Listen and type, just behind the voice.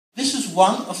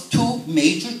one of two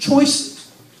major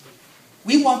choices.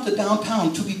 We want the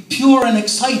downtown to be pure and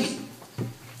exciting.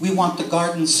 We want the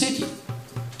Garden City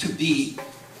to be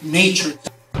nature.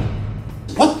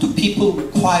 What do people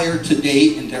require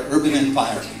today in their urban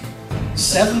environment?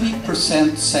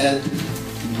 70% said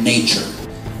nature.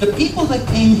 The people that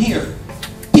came here,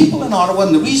 people in Ottawa,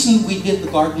 and the reason we did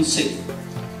the Garden City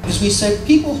is we said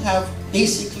people have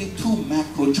basically two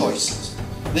macro choices.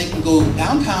 They can go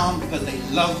downtown because they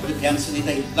love the density,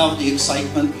 they love the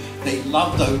excitement, they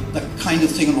love the kind of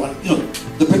thing,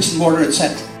 the bricks and mortar,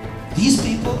 etc. These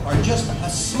people are just a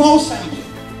small sampling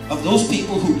of those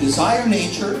people who desire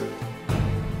nature.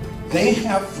 They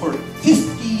have for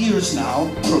 50 years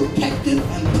now protected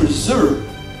and preserved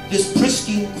this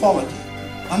pristine quality.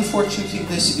 Unfortunately,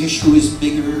 this issue is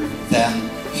bigger than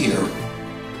here.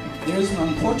 There's an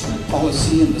unfortunate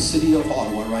policy in the city of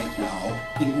Ottawa right now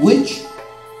in which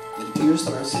it appears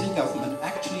that our city government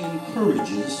actually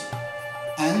encourages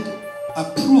and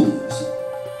approves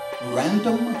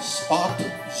random spot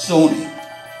zoning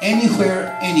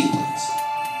anywhere, anyplace,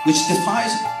 which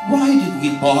defies, why did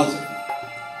we bother?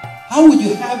 How would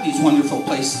you have these wonderful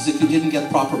places if you didn't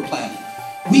get proper planning?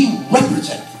 We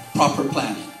represent proper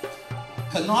planning.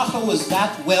 Kanata was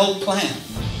that well planned.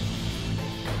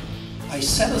 I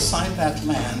set aside that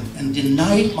land and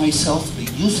denied myself the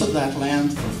use of that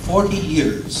land for 40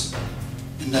 years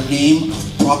in the name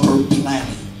of proper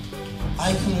planning.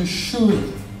 I can assure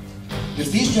you,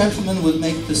 if these gentlemen would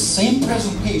make the same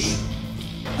presentation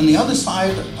on the other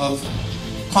side of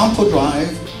Campo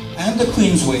Drive and the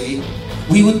Queensway,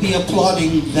 we would be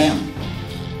applauding them.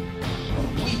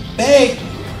 We beg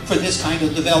for this kind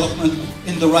of development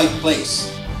in the right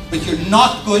place. But you're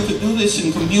not going to do this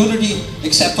in community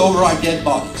except over our dead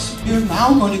bodies. You're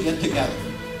now going to get together.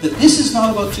 That this is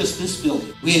not about just this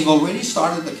building. We have already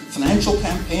started the financial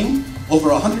campaign. Over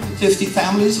 150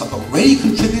 families have already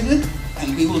contributed,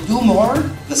 and we will do more.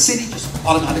 The city just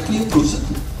automatically approves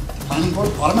it. The planning board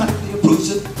automatically approves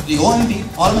it. The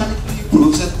OMB automatically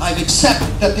approves it. I've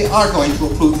accepted that they are going to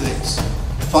approve this.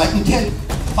 So I can tell you,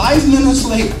 5 minutes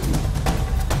later,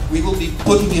 we will be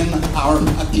putting in our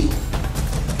appeal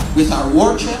with our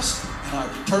war chest and our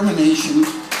determination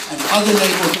and other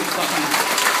neighborhood